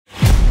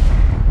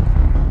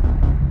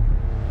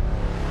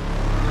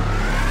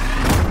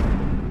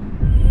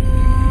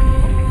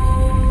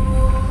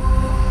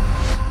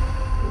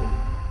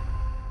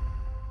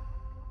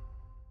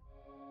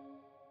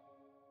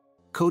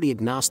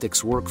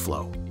coDiagnostiX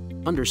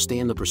workflow.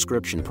 Understand the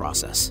prescription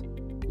process.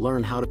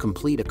 Learn how to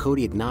complete a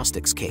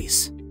coDiagnostiX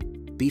case.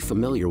 Be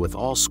familiar with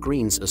all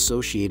screens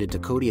associated to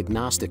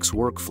coDiagnostiX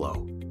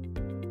workflow.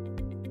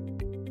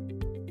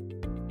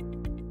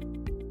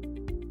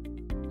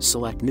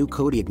 Select New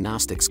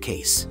coDiagnostiX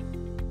case.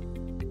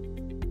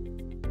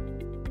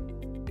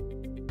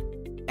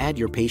 Add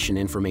your patient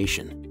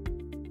information.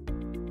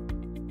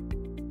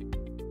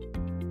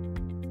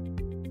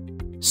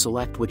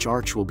 Select which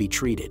arch will be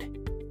treated.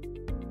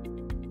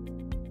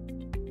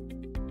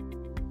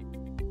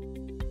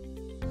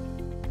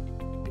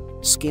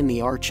 Scan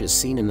the arch as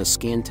seen in the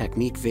scan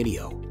technique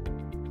video.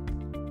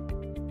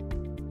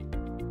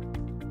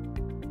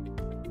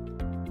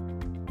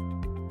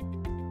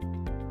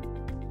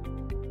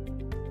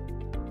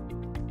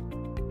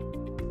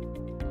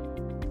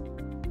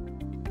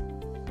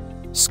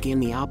 Scan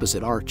the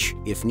opposite arch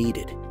if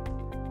needed.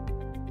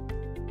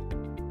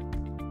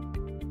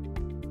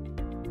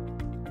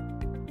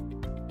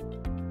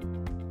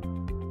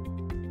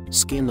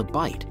 Scan the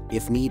bite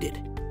if needed.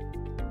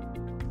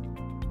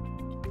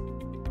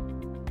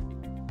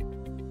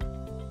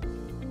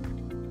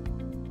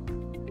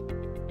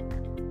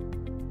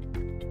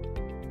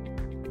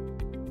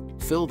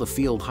 Fill the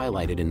field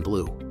highlighted in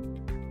blue.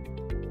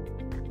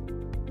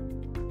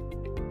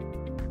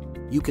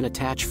 You can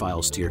attach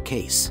files to your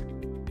case.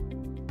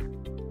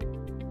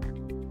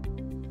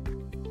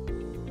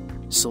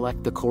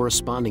 Select the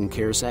corresponding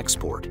CARES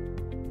export.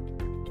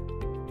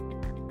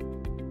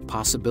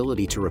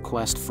 Possibility to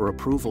request for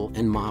approval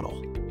and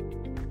model.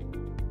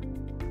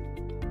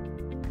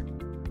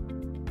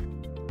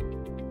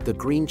 The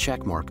green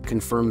checkmark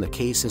confirms the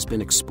case has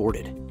been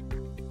exported.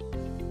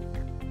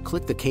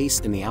 Click the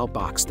case in the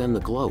outbox, then the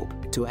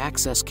globe, to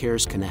access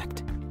CARES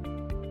Connect.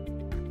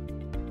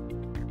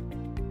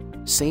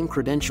 Same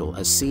credential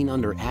as seen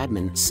under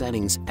Admin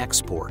Settings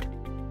Export.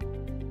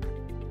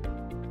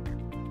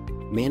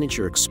 Manage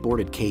your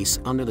exported case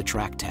under the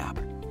Track tab.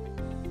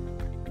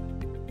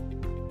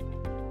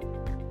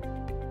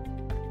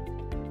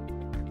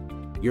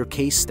 Your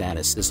case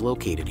status is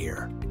located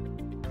here.